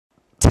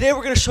Today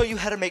we're going to show you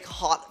how to make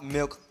hot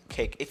milk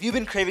cake. If you've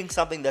been craving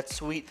something that's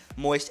sweet,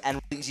 moist,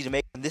 and really easy to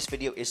make, this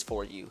video is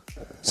for you.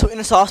 So in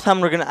a saucepan,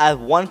 we're going to add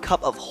 1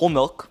 cup of whole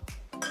milk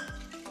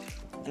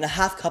and a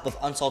half cup of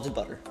unsalted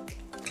butter.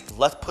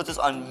 Let's put this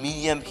on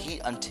medium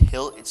heat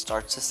until it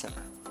starts to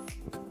simmer.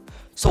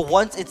 So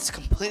once it's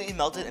completely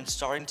melted and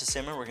starting to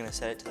simmer, we're going to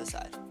set it to the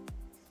side.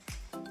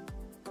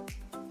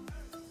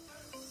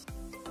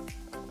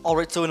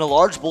 Alright, so in a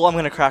large bowl, I'm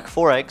going to crack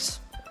 4 eggs.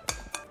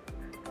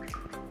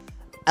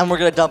 And we're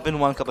going to dump in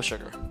 1 cup of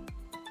sugar.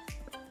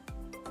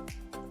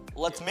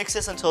 Let's mix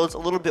this until it's a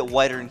little bit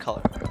whiter in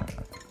color.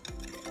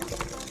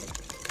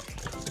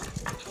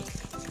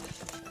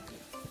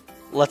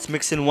 Let's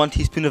mix in 1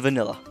 teaspoon of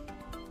vanilla.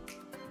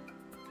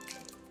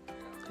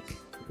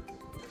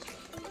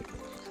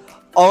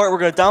 Alright, we're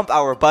going to dump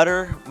our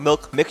butter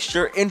milk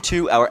mixture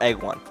into our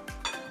egg one.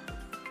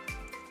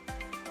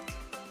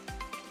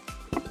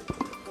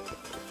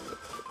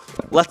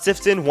 Let's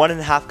sift in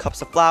 1.5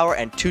 cups of flour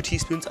and 2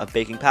 teaspoons of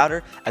baking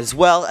powder, as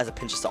well as a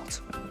pinch of salt.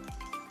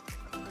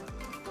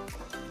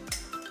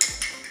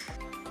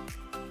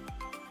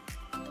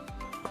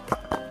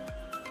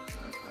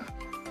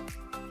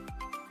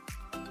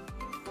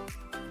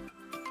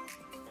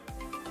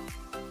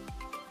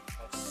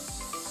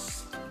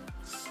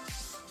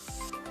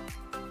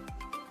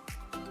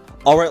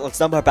 Alright, let's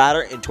dump our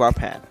batter into our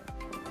pan.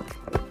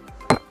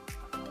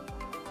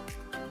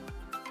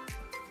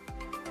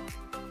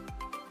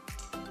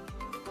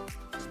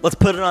 Let's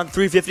put it on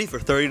 350 for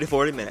 30 to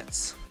 40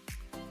 minutes.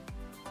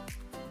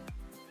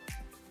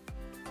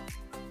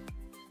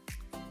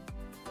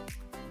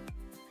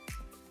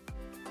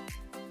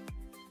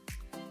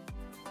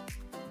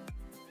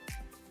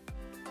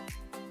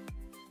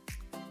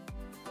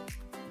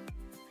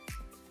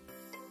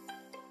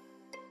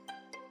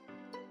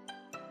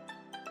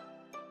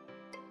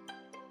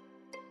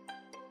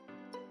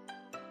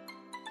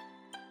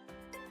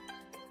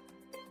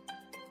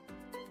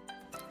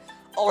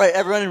 Alright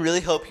everyone, I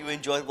really hope you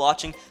enjoyed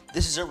watching.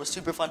 This dessert was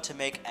super fun to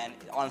make and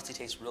it honestly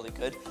tastes really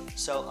good.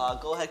 So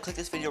go ahead, click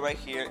this video right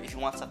here if you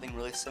want something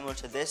really similar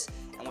to this.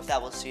 And with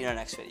that, we'll see you in our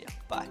next video.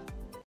 Bye.